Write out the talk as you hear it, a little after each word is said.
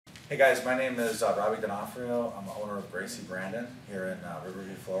Hey guys, my name is Robbie D'Onofrio. I'm the owner of Gracie Brandon here in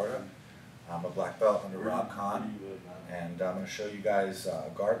Riverview, Florida. I'm a black belt under Rob Kahn, and I'm going to show you guys a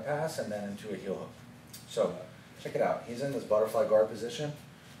guard pass and then into a heel hook. So, check it out. He's in this butterfly guard position.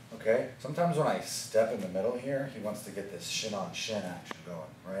 Okay, sometimes when I step in the middle here, he wants to get this shin-on-shin action going,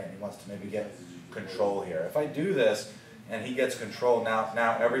 right? He wants to maybe get control here. If I do this and he gets control,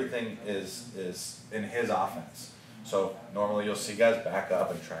 now everything is in his offense. So normally you'll see guys back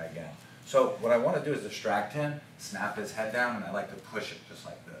up and try again. So what I want to do is distract him, snap his head down, and I like to push it just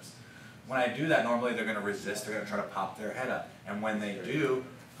like this. When I do that, normally they're going to resist, they're going to try to pop their head up. And when they do,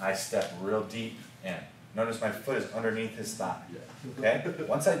 I step real deep in. Notice my foot is underneath his thigh. Okay?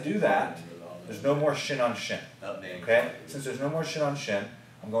 Once I do that, there's no more shin on shin. Okay? Since there's no more shin on shin,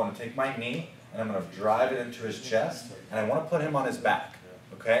 I'm going to take my knee and I'm going to drive it into his chest, and I want to put him on his back.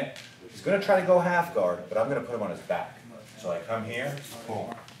 Okay? He's going to try to go half guard, but I'm going to put him on his back. So I come here, boom.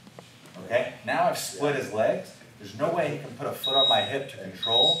 Okay? Now I've split his legs. There's no way he can put a foot on my hip to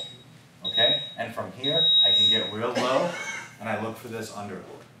control. Okay? And from here, I can get real low, and I look for this underhook.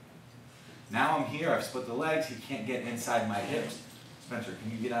 Now I'm here, I've split the legs, he can't get inside my hips. Spencer,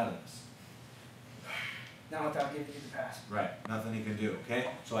 can you get out of this? Not without giving you the pass. Right, nothing he can do, okay?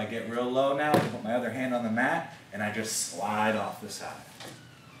 So I get real low now, I put my other hand on the mat, and I just slide off the side.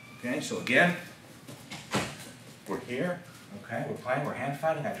 Okay, so again, we're here, okay, we're playing, we're hand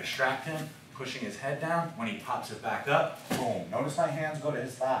fighting, I distract him, pushing his head down. When he pops it back up, boom. Notice my hands go to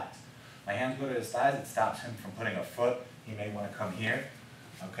his thighs. My hands go to his thighs, it stops him from putting a foot. He may want to come here.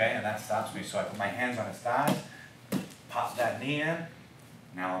 Okay, and that stops me. So I put my hands on his thighs, pop that knee in,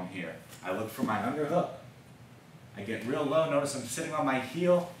 now I'm here. I look for my underhook. I get real low, notice I'm sitting on my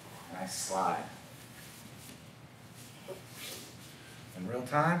heel, and I slide. In real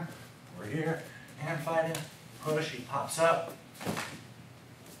time, we're here, hand fighting, push, he pops up,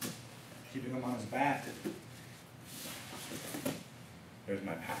 keeping him on his back. There's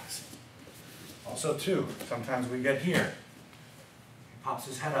my pass. Also too, sometimes we get here. Pops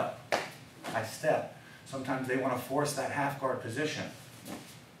his head up. I step. Sometimes they want to force that half guard position.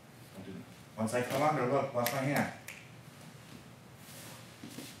 Once I come under, look, watch my hand.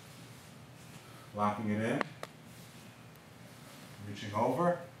 Locking it in. Reaching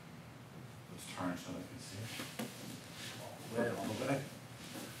over. Let's turn so they can see. A little bit.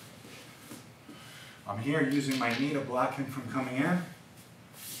 I'm here using my knee to block him from coming in.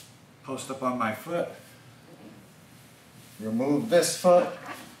 Post up on my foot. Remove this foot.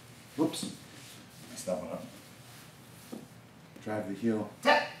 Whoops. Messed that one up. Drive the heel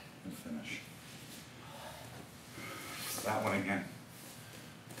and finish. That one again.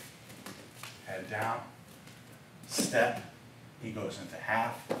 Head down. Step. He goes into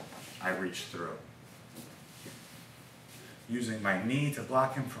half. I reach through. Using my knee to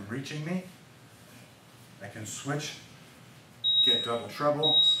block him from reaching me. I can switch. Get double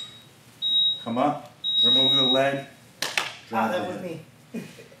trouble. Come up. Remove the leg. That was me.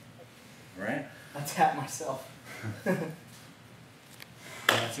 Right? I tapped myself.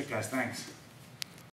 That's it, guys. Thanks.